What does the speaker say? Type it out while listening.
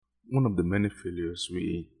one of the many failures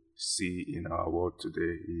we see in our world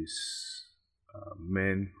today is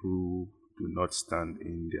men who do not stand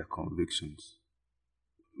in their convictions.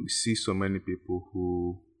 We see so many people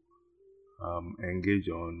who engage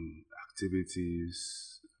on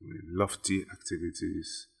activities, lofty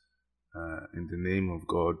activities, in the name of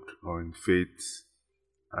God or in faith,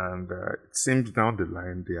 and it seems down the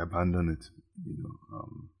line they abandon it.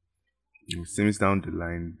 It seems down the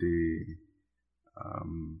line they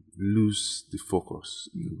lose the focus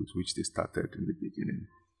with which they started in the beginning.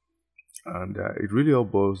 And it really all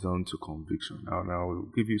boils down to conviction. Now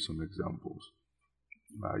I'll give you some examples.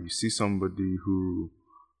 You see somebody who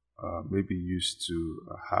maybe used to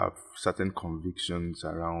have certain convictions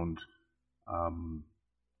around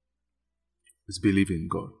his belief in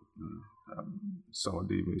God.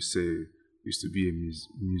 Somebody may say used to be a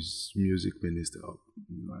music minister,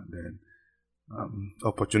 and then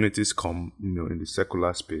opportunities come, in the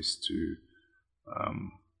secular space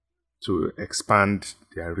to expand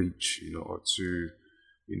their reach, or to,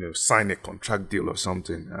 sign a contract deal or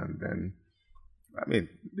something, and then,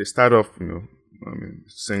 they start off,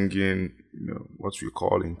 singing, what we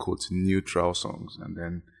call in quotes neutral songs, and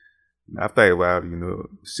then after a while,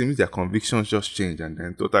 it seems their convictions just change, and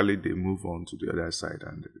then totally they move on to the other side,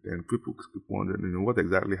 and then people keep wondering, what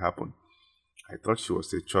exactly happened. I thought she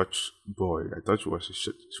was a church boy. I thought she was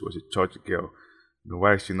a church girl.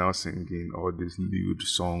 Why is she now singing all these lewd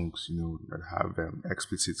songs, that have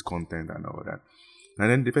explicit content and all that? And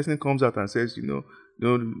then the person comes out and says, no,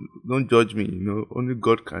 don't judge me. Only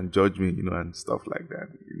God can judge me, and stuff like that.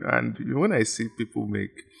 And when I see people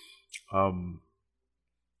make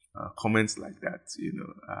comments like that,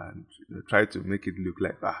 and try to make it look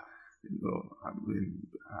like,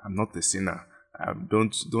 I'm not a sinner.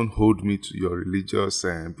 Don't hold me to your religious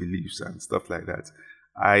beliefs and stuff like that.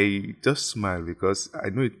 I just smile because I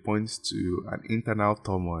know it points to an internal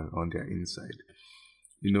turmoil on their inside.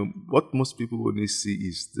 What most people only see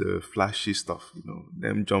is the flashy stuff,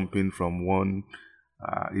 them jumping from one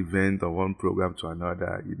event or one program to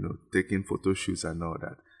another, taking photo shoots and all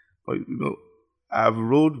that. But, I've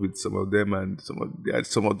rolled with some of them, and they are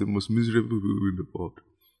some of the most miserable people in the world.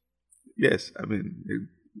 Yes, they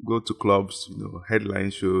go to clubs,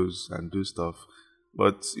 headline shows and do stuff.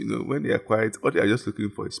 But, when they are quiet, all they are just looking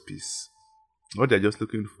for is peace. What they're just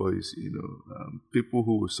looking for is, people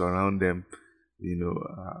who will surround them,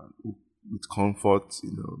 with comfort,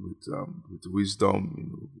 with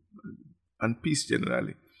wisdom, and peace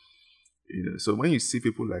generally. So when you see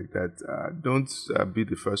people like that, don't be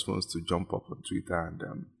the first ones to jump up on Twitter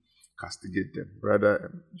and castigate them. Rather,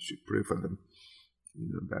 you should pray for them.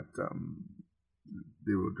 That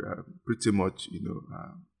they would pretty much,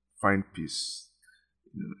 find peace,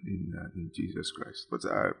 in Jesus Christ. But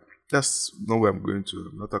that's not where I'm going to.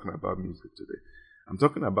 I'm not talking about music today. I'm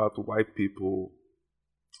talking about why people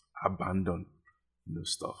abandon,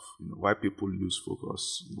 stuff. Why people lose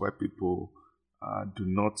focus. Why people do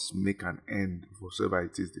not make an end of whatever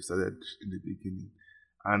it is they started in the beginning.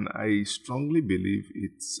 And I strongly believe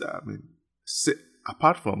it's,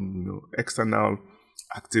 apart from, external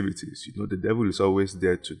activities, the devil is always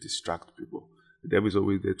there to distract people. The devil is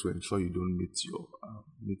always there to ensure you don't meet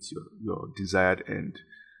your desired end.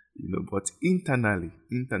 But internally,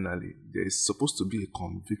 there is supposed to be a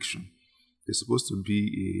conviction. There's supposed to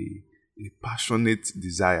be a passionate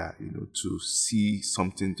desire, to see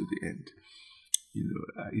something to the end.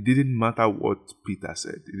 It didn't matter what Peter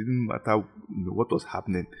said. It didn't matter, what was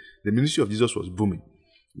happening. The ministry of Jesus was booming.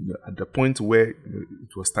 At the point where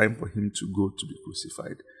it was time for him to go to be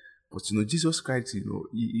crucified. But Jesus Christ,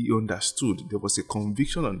 he understood. There was a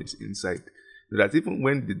conviction on his inside that even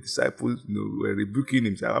when the disciples, were rebuking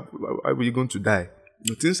him, saying, "Why were you going to die?"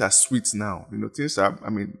 Things are sweet now. Things are.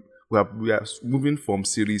 We are moving from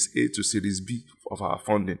Series A to Series B of our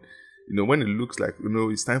funding. When it looks like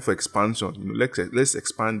it's time for expansion. Let's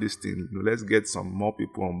expand this thing. Let's get some more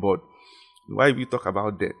people on board. Why we talk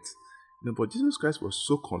about death? But Jesus Christ was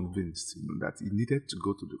so convinced, that he needed to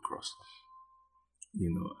go to the cross.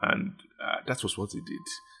 And that was what he did.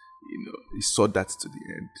 He saw that to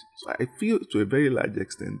the end. So I feel to a very large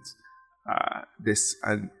extent, there's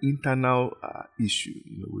an internal issue,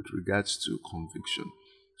 with regards to conviction.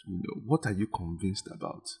 What are you convinced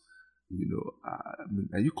about?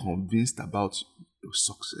 Are you convinced about your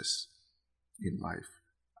success in life?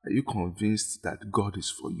 Are you convinced that God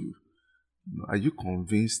is for you? Are you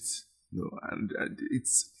convinced? And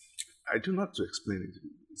it's, I don't know how to explain it.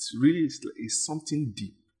 It's really, it's something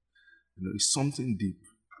deep. It's something deep.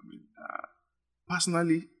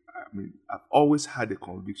 Personally, I've always had a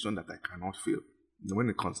conviction that I cannot fail when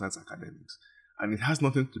it concerns academics. And it has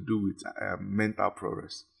nothing to do with mental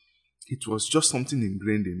progress. It was just something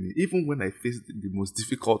ingrained in me. Even when I faced the most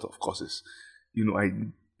difficult of courses, I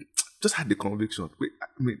just had the conviction.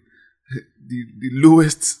 I mean, the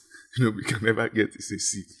lowest, we can ever get is a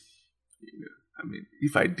C.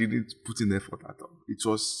 If I didn't put in effort at all, it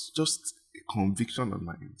was just a conviction on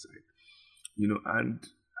my inside. And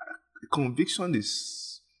conviction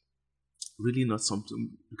is really not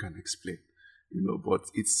something you can explain, but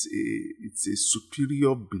it's a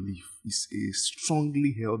superior belief. It's a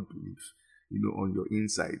strongly held belief, on your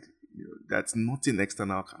inside, that nothing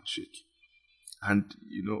external can shake. And,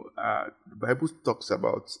 the Bible talks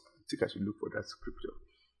about, I think I should look for that scripture.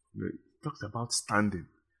 It talks about standing.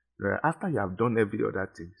 After you have done every other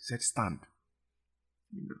thing, said stand.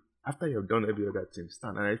 After you have done every other thing,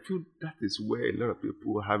 stand. And I feel that is where a lot of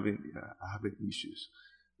people are having issues.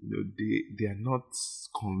 They are not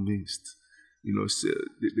convinced. So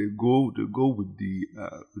they go with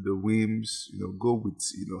the whims. Go with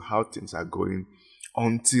how things are going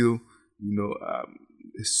until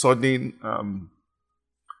a sudden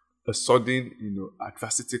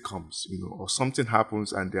adversity comes. Or something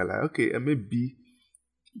happens, and they're like, okay, and maybe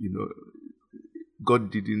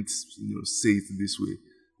God didn't say it this way.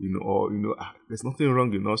 Or there's nothing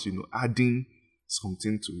wrong in us, adding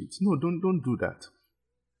something to it. No, don't do that.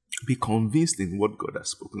 Be convinced in what God has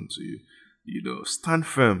spoken to you. Stand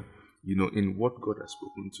firm, in what God has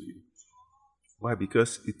spoken to you. Why?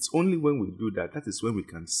 Because it's only when we do that, that is when we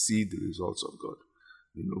can see the results of God.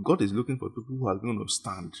 God is looking for people who are going to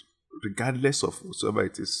stand, regardless of whatsoever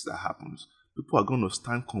it is that happens. People are going to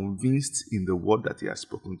stand convinced in the word that He has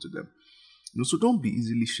spoken to them. So don't be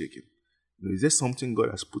easily shaken. Is there something God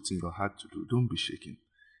has put in your heart to do? Don't be shaken.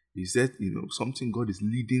 Is that something God is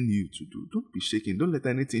leading you to do? Don't be shaken. Don't let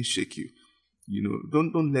anything shake you.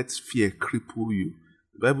 Don't let fear cripple you.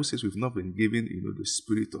 The Bible says we've not been given the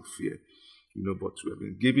spirit of fear, but we have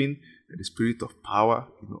been given the spirit of power,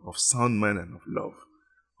 of sound mind and of love.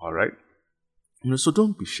 All right. So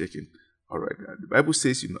don't be shaken. All right. The Bible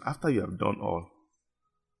says after you have done all,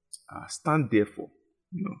 stand therefore.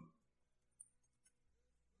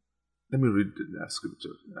 Let me read that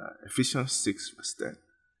scripture. Ephesians 6 verse 10.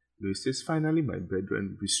 It says, finally, my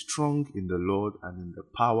brethren, be strong in the Lord and in the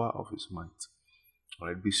power of His might. All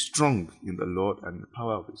right, be strong in the Lord and in the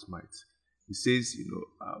power of His might. He says,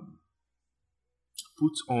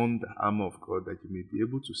 put on the armor of God that you may be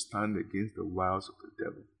able to stand against the wiles of the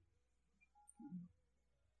devil.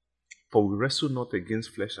 For we wrestle not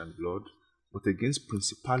against flesh and blood, but against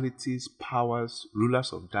principalities, powers,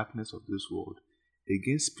 rulers of darkness of this world,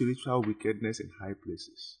 against spiritual wickedness in high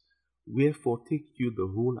places. Wherefore take you the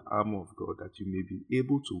whole armor of God, that you may be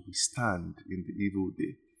able to withstand in the evil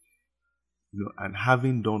day. And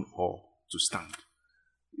having done all to stand.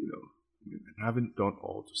 And having done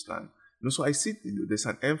all to stand. So I see there's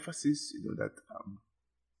an emphasis,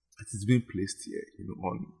 that is being placed here,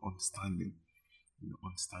 on standing.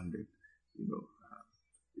 On standing.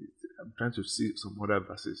 I'm trying to see some other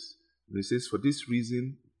verses. It says, for this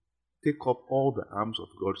reason, take up all the arms of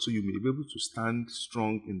God, so you may be able to stand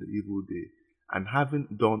strong in the evil day. And having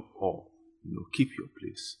done all, keep your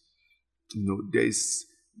place.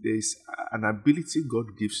 There's an ability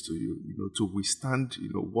God gives to you, to withstand,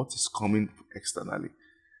 what is coming externally.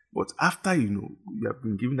 But after, you have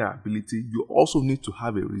been given that ability, you also need to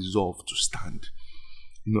have a resolve to stand.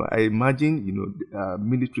 I imagine,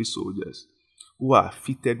 military soldiers who are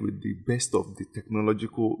fitted with the best of the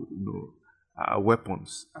technological,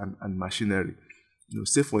 weapons and machinery.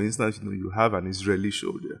 Say for instance, you have an Israeli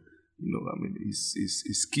soldier.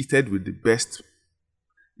 He's kitted with the best,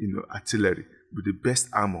 artillery, with the best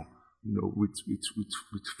armor, with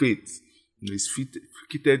faith. He's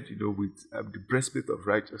kitted, with the breastplate of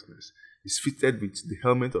righteousness. He's fitted with the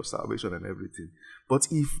helmet of salvation and everything. But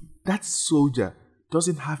if that soldier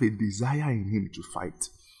doesn't have a desire in him to fight,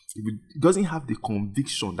 if he doesn't have the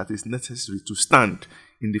conviction that is necessary to stand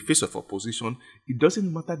in the face of opposition, it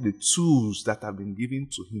doesn't matter the tools that have been given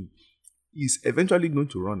to him. He's eventually going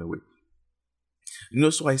to run away.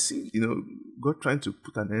 So I see, God trying to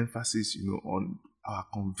put an emphasis, on our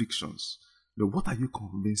convictions. What are you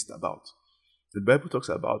convinced about? The Bible talks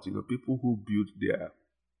about, people who build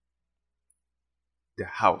their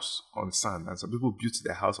house on sand, and some people build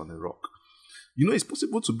their house on a rock. It's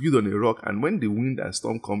possible to build on a rock, and when the wind and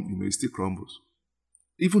storm come, it still crumbles.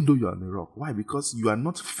 Even though you're on a rock. Why? Because you are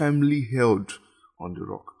not firmly held on the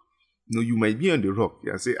rock. You might be on the rock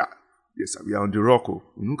and say, yes, we are on the rock.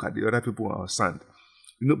 Look at the other people on sand.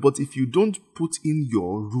 But if you don't put in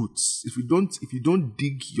your roots, if you don't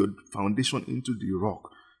dig your foundation into the rock,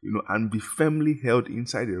 and be firmly held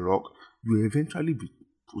inside the rock, you will eventually be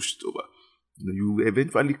pushed over. You will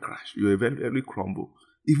eventually crash. You will eventually crumble,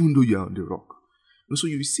 even though you are on the rock. And so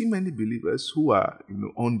you see many believers who are,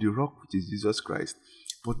 on the rock, which is Jesus Christ,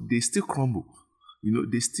 but they still crumble.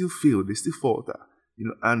 They still fail. They still falter.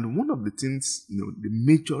 And one of the things, the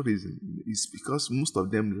major reason is because most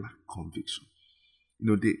of them lack conviction.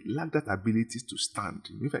 They lack that ability to stand.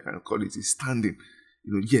 If I can call it, is standing.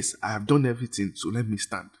 Yes, I have done everything, so let me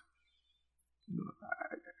stand.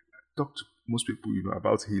 I talk to most people,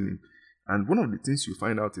 about healing, and one of the things you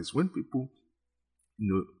find out is when people,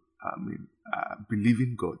 believe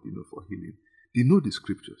in God, for healing, they know the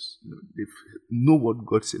scriptures. They know what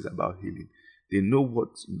God says about healing. They know what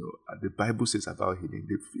the Bible says about healing.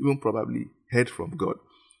 They've even probably heard from God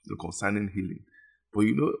concerning healing. But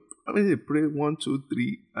they pray 1, 2,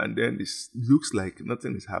 3, and then it looks like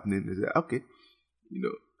nothing is happening. They say, okay,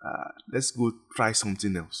 let's go try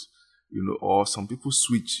something else. Or some people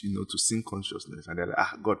switch, to sin consciousness, and they're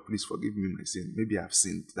like, God, please forgive me my sin. Maybe I've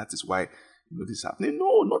sinned. That is why this is happening.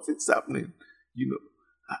 No, nothing's happening.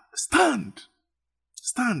 Stand.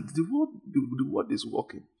 The word is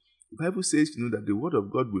working. The Bible says, that the word of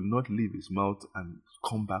God will not leave his mouth and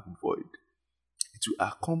come back void. It will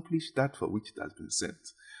accomplish that for which it has been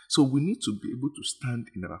sent. So we need to be able to stand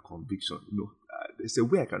in our conviction. There's a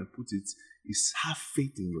way I can put it, is have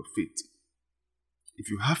faith in your faith. If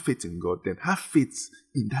you have faith in God, then have faith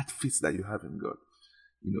in that faith that you have in God.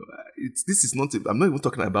 This is not, I'm not even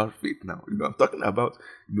talking about faith now. I'm talking about,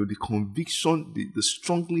 the conviction, the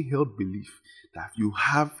strongly held belief that you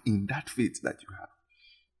have in that faith that you have.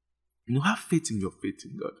 Have faith in your faith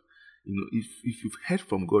in God. If you've heard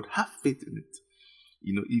from God, have faith in it.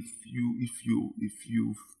 If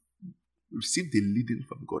you've received the leading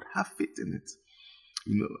from God, have faith in it.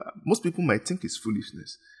 Most people might think it's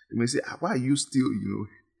foolishness. They may say, why are you still,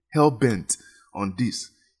 hell bent on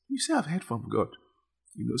this? You say, I've heard from God.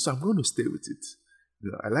 So I'm going to stay with it.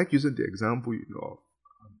 I like using the example,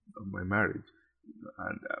 of my marriage.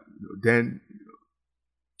 And then,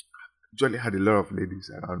 Jolly had a lot of ladies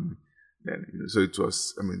around me. Then, so it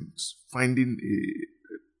was, finding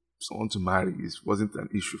someone to marry wasn't an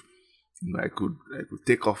issue. I could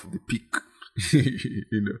take off the peak.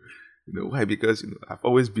 Why? Because I've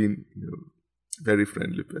always been a very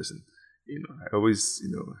friendly person. I always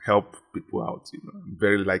help people out. I'm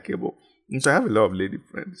very likable, and so I have a lot of lady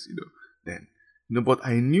friends. Then but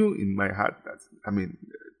I knew in my heart that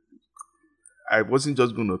I wasn't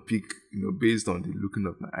just going to pick based on the looking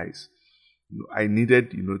of my eyes. I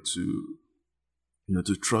needed to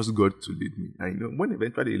trust God to lead me. And when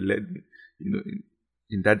eventually He led me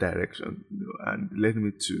in that direction, and led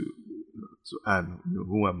me to Anne,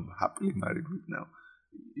 who I'm happily married with now,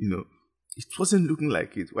 it wasn't looking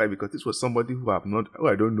like it. Why? Because this was somebody who I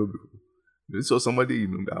don't know before. This was somebody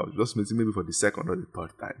that I was just meeting maybe for the second or the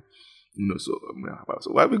third time. So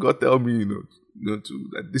why would God tell me,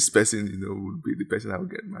 that this person, would be the person I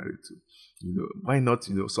would get married to? Why not,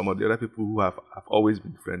 some of the other people who I've always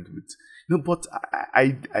been friends with? But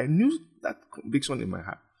I knew that conviction in my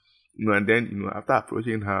heart. And then, after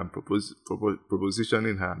approaching her and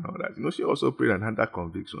propositioning her and all that, she also prayed and had that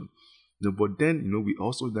conviction. But then, we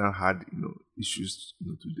also now had, issues,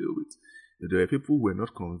 to deal with. There were people who were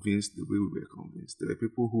not convinced the way we were convinced. There were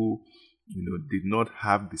people who, did not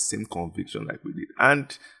have the same conviction like we did.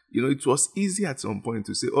 And, it was easy at some point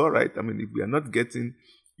to say, all right, if we are not getting,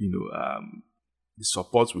 the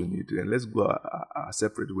support we need, then let's go our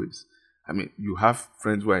separate ways. You have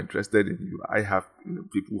friends who are interested in you. I have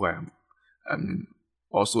people who I am,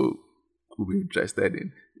 also could be interested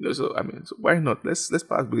in. So why not? Let's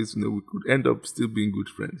pass ways. We could end up still being good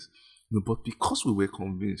friends. But because we were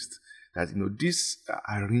convinced that this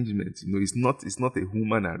arrangement, it's not a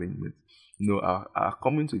human arrangement. Our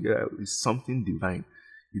coming together is something divine.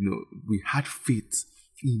 We had faith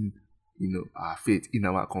in our faith, in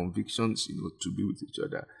our convictions, to be with each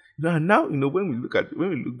other. And now, when we look back,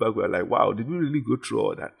 we're like, wow, did we really go through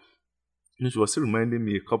all that? She was still reminding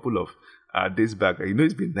me a couple of days back.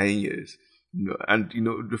 It's been 9 years. And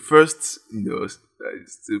the first, the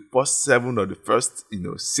first 7 or the first,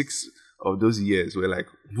 6 of those years were like,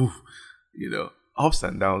 woof, ups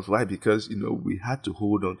and downs. Why? Because we had to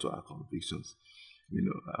hold on to our convictions.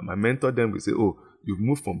 My mentor then would say, "Oh, you've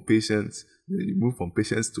moved from patience, you move from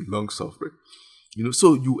patience to long suffering."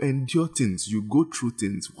 So you endure things, you go through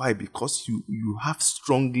things. Why? Because you have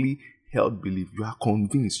strongly held belief. You are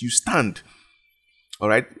convinced. You stand. All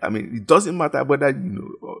right. It doesn't matter whether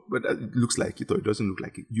whether it looks like it or it doesn't look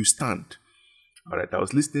like it. You stand. All right. I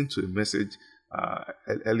was listening to a message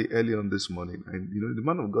early on this morning, and the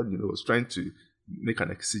man of God, was trying to make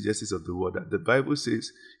an exegesis of the word. That the Bible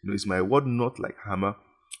says, is my word not like hammer,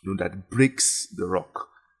 that breaks the rock.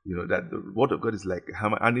 That the word of God is like a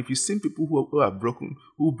hammer. And if you've seen people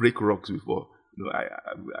who break rocks before,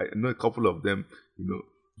 I know a couple of them,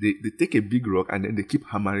 they take a big rock and then they keep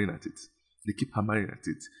hammering at it. They keep hammering at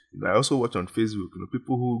it. I also watch on Facebook,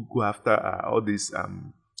 people who go after all these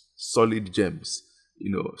solid gems,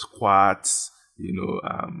 quartz,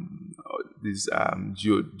 these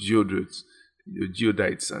geodes,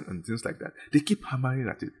 geodites and things like that. They keep hammering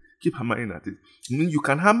at it. Keep hammering at it. You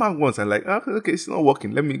can hammer once and like, okay, it's not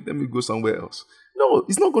working. Let me go somewhere else. No,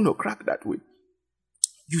 it's not going to crack that way.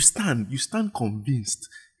 You stand convinced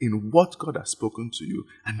in what God has spoken to you,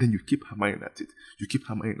 and then you keep hammering at it. You keep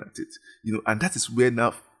hammering at it. And that is where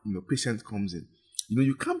now, patience comes in.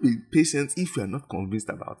 You can't be patient if you are not convinced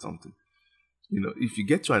about something. If you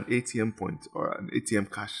get to an ATM point or an ATM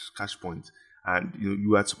cash point, and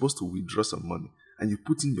you are supposed to withdraw some money, and you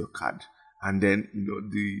put in your card, and then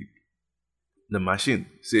the machine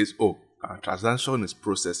says, "Oh, our transaction is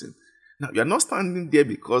processing." Now you are not standing there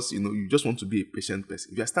because you just want to be a patient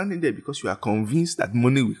person. You are standing there because you are convinced that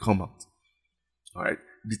money will come out. All right.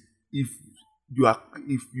 If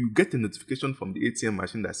you get a notification from the ATM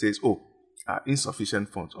machine that says, "Oh, insufficient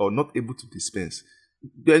funds," or not able to dispense,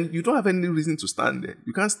 then you don't have any reason to stand there.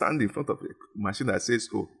 You can't stand in front of a machine that says,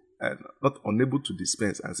 "Oh, not unable to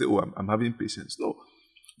dispense," and say, "Oh, I'm having patience." No,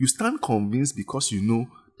 you stand convinced because you know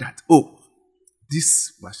that, oh,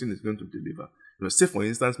 this machine is going to deliver. Say for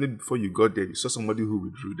instance, maybe before you got there, you saw somebody who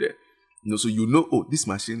withdrew there. So oh, this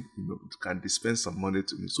machine, can dispense some money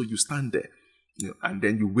to me. So you stand there, and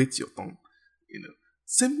then you wait your turn.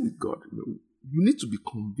 Same with God. You need to be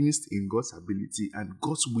convinced in God's ability and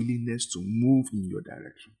God's willingness to move in your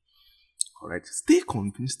direction. All right, stay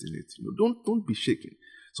convinced in it. Don't be shaken.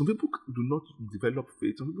 Some people do not develop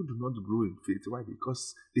faith. Some people do not grow in faith. Why?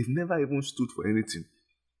 Because they've never even stood for anything.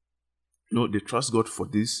 They trust God for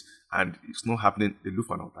this, and it's not happening. They look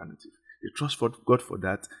for an alternative. They trust God for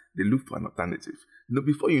that. They look for an alternative.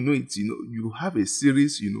 Before you know it, you have a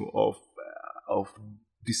series, of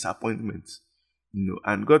disappointments.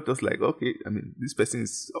 And God just like, okay, this person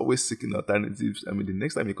is always seeking alternatives. The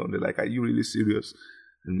next time you come, they're like, are you really serious?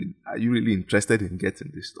 Are you really interested in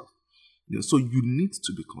getting this stuff? So you need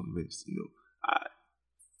to be convinced.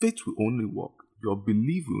 Faith will only work. Your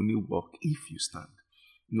belief will only work if you stand.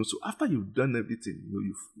 So after you've done everything,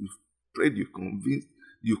 you've prayed, you've convinced,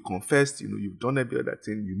 you've confessed, you've done every other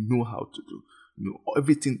thing you know how to do.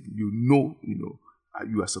 Everything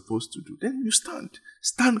you are supposed to do. Then you stand.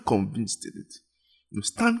 Stand convinced in it.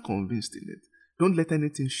 Stand convinced in it. Don't let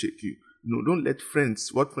anything shake you. Don't let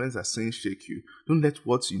what friends are saying shake you. Don't let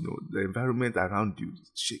what, the environment around you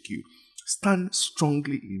shake you. Stand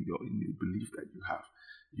strongly in your belief that you have.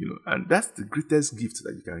 And that's the greatest gift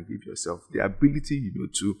that you can give yourself, the ability,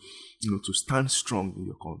 to stand strong in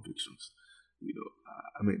your convictions.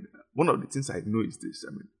 One of the things I know is this.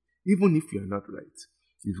 Even if you're not right,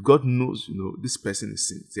 if God knows, this person is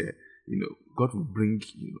sincere, God will bring,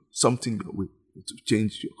 something your way to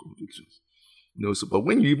change your convictions. But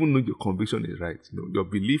when you even know your conviction is right, your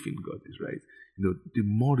belief in God is right, the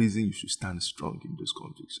more reason you should stand strong in those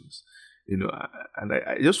convictions. And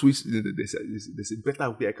I just wish there's a better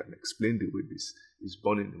way I can explain the way this is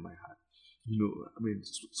burning in my heart.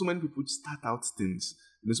 So many people start out things.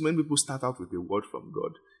 So many people start out with a word from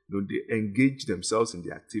God. They engage themselves in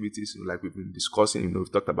the activities, like we've been discussing.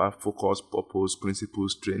 We've talked about focus, purpose,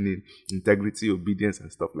 principles, training, integrity, obedience,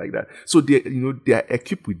 and stuff like that. So they are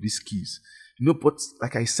equipped with these keys. But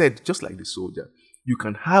like I said, just like the soldier, you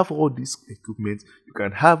can have all this equipment, you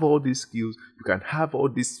can have all these skills, you can have all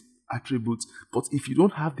these attributes, but if you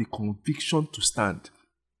don't have the conviction to stand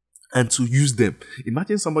and to use them,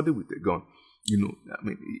 imagine somebody with a gun.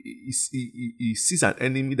 He sees an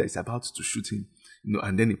enemy that is about to shoot him,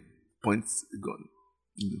 and then he points the gun,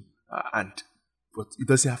 but he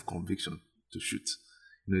doesn't have conviction to shoot.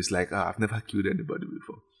 It's like, I've never killed anybody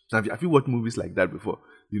before. Now, have you watched movies like that before?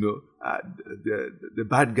 The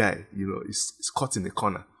bad guy, is caught in a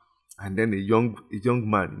corner, and then a young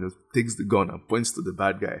man, takes the gun and points to the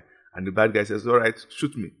bad guy, and the bad guy says, "All right,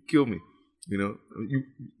 shoot me, kill me, you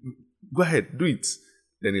go ahead, do it."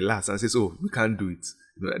 Then he laughs and says, "Oh, we can't do it."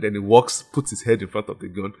 Then he walks, puts his head in front of the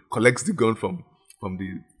gun, collects the gun from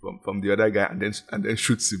the other guy, and then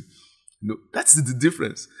shoots him. That's the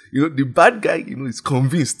difference. The bad guy, is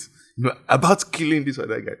convinced, about killing this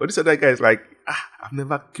other guy. But this other guy is like, I've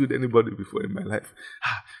never killed anybody before in my life.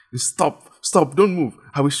 Stop, don't move.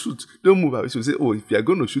 I will shoot. Don't move. I will shoot. Say, oh, if you are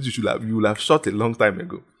going to shoot, you will have shot a long time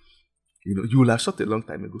ago. You will have shot a long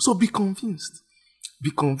time ago. So be convinced.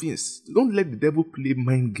 Be convinced. Don't let the devil play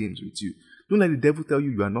mind games with you. Don't let the devil tell you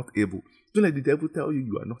you are not able. Don't let the devil tell you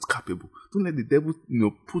you are not capable. Don't let the devil,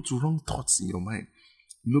 put wrong thoughts in your mind.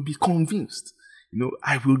 Be convinced.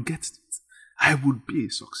 I will get it. I would be a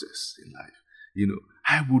success in life.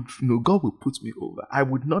 I would, God will put me over. I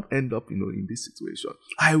would not end up, in this situation.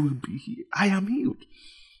 I will be here. I am healed.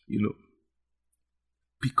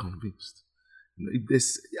 Be convinced.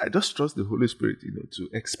 I just trust the Holy Spirit, to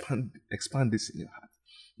expand this in your heart.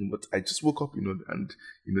 But I just woke up, and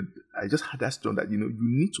I just had that strong that you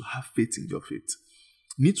need to have faith in your faith.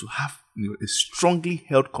 You need to have a strongly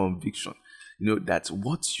held conviction, that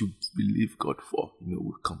what you believe God for,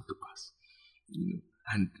 will come to pass.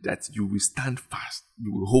 And that you will stand fast,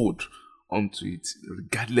 you will hold onto it,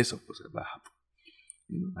 regardless of whatever happens.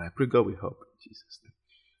 I pray God will help in Jesus' name.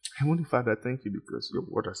 Heavenly Father, thank you because your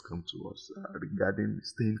word has come to us regarding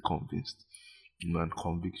staying convinced, and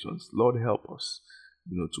convictions. Lord, help us,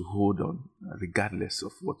 to hold on regardless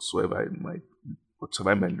of whatsoever it might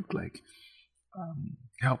look like.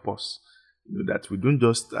 Help us, that we don't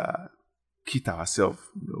just kit ourselves,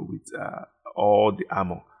 with all the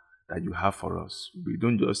armor that you have for us. We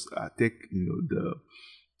don't just take, the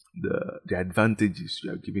advantages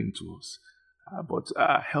you are giving to us. But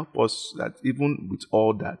help us that even with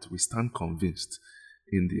all that, we stand convinced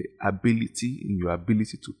in your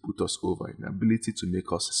ability to put us over, in the ability to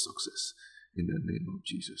make us a success. In the name of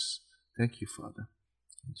Jesus. Thank you, Father.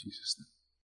 In Jesus' name.